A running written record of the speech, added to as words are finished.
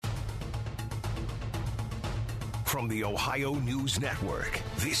From the Ohio News Network,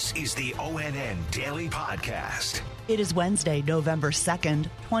 this is the ONN Daily Podcast. It is Wednesday, November 2nd,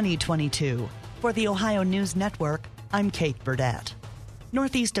 2022. For the Ohio News Network, I'm Kate Burdett.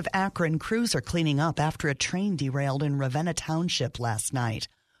 Northeast of Akron, crews are cleaning up after a train derailed in Ravenna Township last night.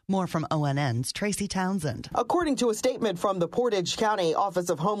 More from ONN's Tracy Townsend. According to a statement from the Portage County Office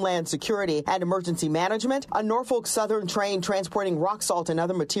of Homeland Security and Emergency Management, a Norfolk Southern train transporting rock salt and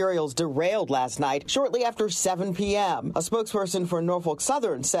other materials derailed last night shortly after 7 p.m. A spokesperson for Norfolk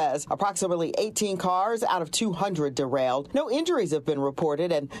Southern says approximately 18 cars out of 200 derailed. No injuries have been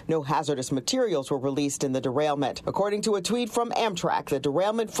reported and no hazardous materials were released in the derailment. According to a tweet from Amtrak, the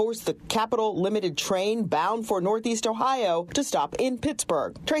derailment forced the Capital Limited train bound for Northeast Ohio to stop in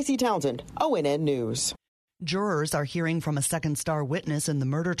Pittsburgh. Tracy Townsend, ONN News. Jurors are hearing from a second-star witness in the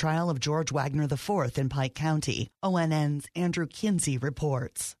murder trial of George Wagner IV in Pike County. ONN's Andrew Kinsey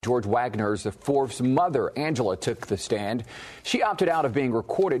reports. George Wagner's IV's mother, Angela, took the stand. She opted out of being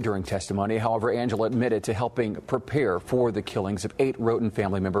recorded during testimony. However, Angela admitted to helping prepare for the killings of 8 Rhoton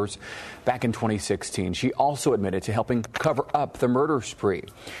family members back in 2016. She also admitted to helping cover up the murder spree.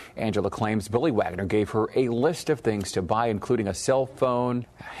 Angela claims Billy Wagner gave her a list of things to buy, including a cell phone,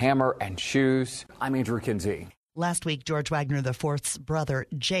 a hammer, and shoes. I'm Andrew Kinsey. Last week, George Wagner IV's brother,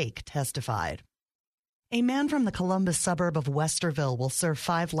 Jake, testified. A man from the Columbus suburb of Westerville will serve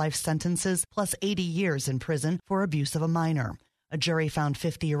 5 life sentences plus 80 years in prison for abuse of a minor. A jury found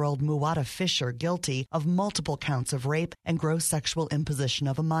 50-year-old Muwata Fisher guilty of multiple counts of rape and gross sexual imposition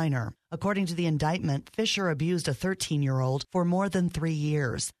of a minor. According to the indictment, Fisher abused a 13-year-old for more than 3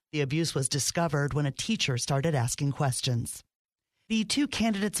 years. The abuse was discovered when a teacher started asking questions. The 2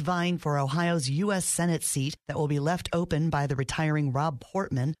 candidates vying for Ohio's U.S. Senate seat that will be left open by the retiring Rob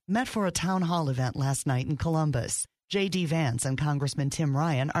Portman met for a town hall event last night in Columbus. J.D. Vance and Congressman Tim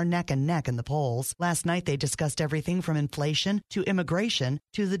Ryan are neck and neck in the polls. Last night they discussed everything from inflation to immigration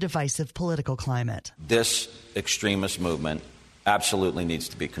to the divisive political climate. This extremist movement absolutely needs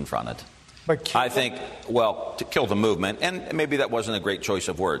to be confronted. I think, to kill the movement, and maybe that wasn't a great choice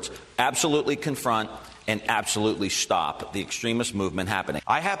of words, absolutely confront and absolutely stop the extremist movement happening.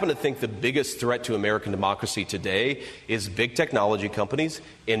 I happen to think the biggest threat to American democracy today is big technology companies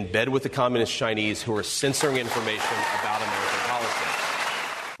in bed with the communist Chinese who are censoring information about American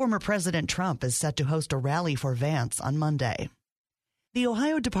politics. Former President Trump is set to host a rally for Vance on Monday. The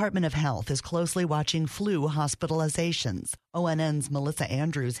Ohio Department of Health is closely watching flu hospitalizations. ONN's Melissa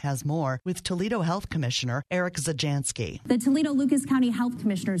Andrews has more with Toledo Health Commissioner Eric Zajanski. The Toledo-Lucas County Health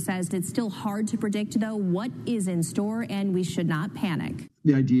Commissioner says it's still hard to predict, though, what is in store, and we should not panic.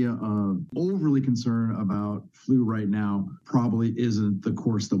 The idea of overly concerned about flu right now probably isn't the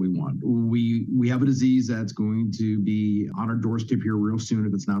course that we want. We have a disease that's going to be on our doorstep here real soon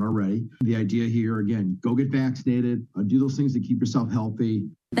if it's not already. The idea here, again, go get vaccinated, do those things to keep yourself healthy.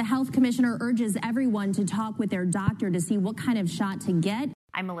 The health commissioner urges everyone to talk with their doctor to see what kind of shot to get.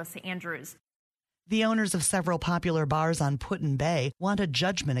 I'm Melissa Andrews. The owners of several popular bars on Put-in Bay want a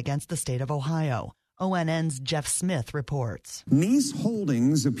judgment against the state of Ohio. ONN's Jeff Smith reports. Nice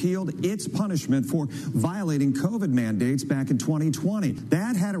Holdings appealed its punishment for violating COVID mandates back in 2020.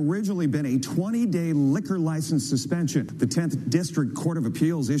 That had originally been a 20-day liquor license suspension. The 10th District Court of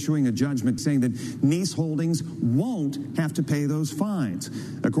Appeals issuing a judgment saying that Nice Holdings won't have to pay those fines.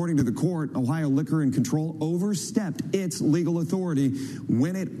 According to the court, Ohio Liquor and Control overstepped its legal authority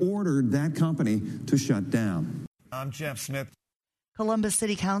when it ordered that company to shut down. I'm Jeff Smith. Columbus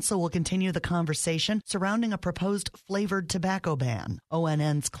City Council will continue the conversation surrounding a proposed flavored tobacco ban.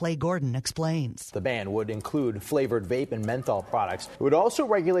 ONN's Clay Gordon explains. The ban would include flavored vape and menthol products. It would also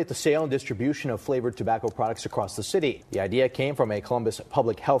regulate the sale and distribution of flavored tobacco products across the city. The idea came from a Columbus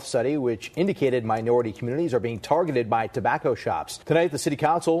public health study which indicated minority communities are being targeted by tobacco shops. Tonight, the City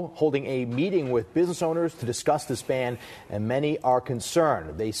Council holding a meeting with business owners to discuss this ban, and many are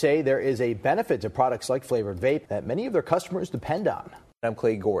concerned. They say there is a benefit to products like flavored vape that many of their customers depend on. I'm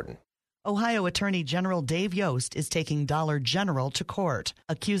Clay Gordon. Ohio Attorney General Dave Yost is taking Dollar General to court,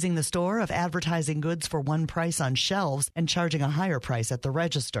 accusing the store of advertising goods for one price on shelves and charging a higher price at the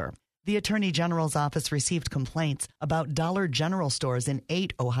register. The Attorney General's office received complaints about Dollar General stores in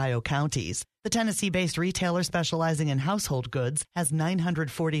 8 Ohio counties. The Tennessee-based retailer specializing in household goods has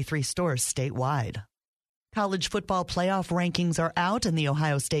 943 stores statewide. College football playoff rankings are out, and the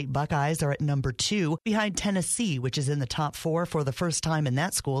Ohio State Buckeyes are at number 2, behind Tennessee, which is in the top 4 for the first time in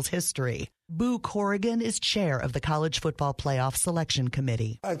that school's history. Boo Corrigan is chair of the College Football Playoff Selection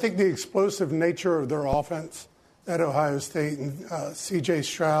Committee. I think the explosive nature of their offense at Ohio State and C.J.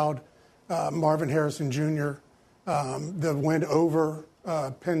 Stroud, Marvin Harrison Jr., the win over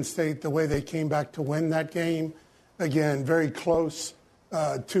Penn State, the way they came back to win that game, Again, very close,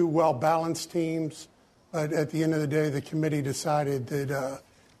 two well-balanced teams. But at the end of the day, the committee decided that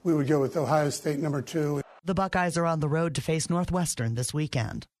we would go with Ohio State number 2. The Buckeyes are on the road to face Northwestern this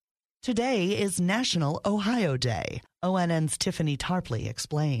weekend. Today is National Ohio Day. ONN's Tiffany Tarpley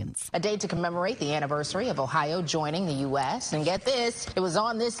explains. A day to commemorate the anniversary of Ohio joining the U.S. And get this, it was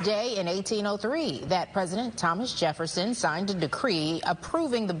on this day in 1803 that President Thomas Jefferson signed a decree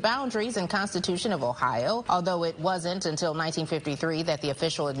approving the boundaries and Constitution of Ohio, although it wasn't until 1953 that the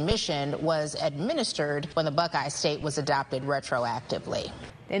official admission was administered when the Buckeye State was adopted retroactively.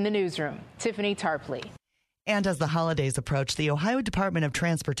 In the newsroom, Tiffany Tarpley. And as the holidays approach, the Ohio Department of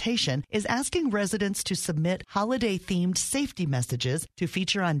Transportation is asking residents to submit holiday-themed safety messages to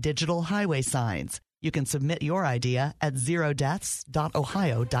feature on digital highway signs. You can submit your idea at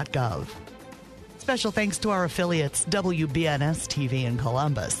zerodeaths.ohio.gov. Special thanks to our affiliates WBNS-TV in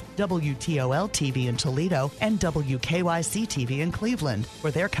Columbus, WTOL-TV in Toledo, and WKYC-TV in Cleveland for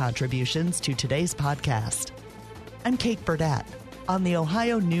their contributions to today's podcast. I'm Kate Burdett on the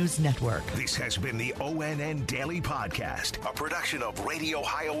Ohio News Network. This has been the ONN Daily Podcast, a production of Radio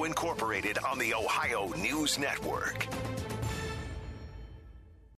Ohio Incorporated on the Ohio News Network.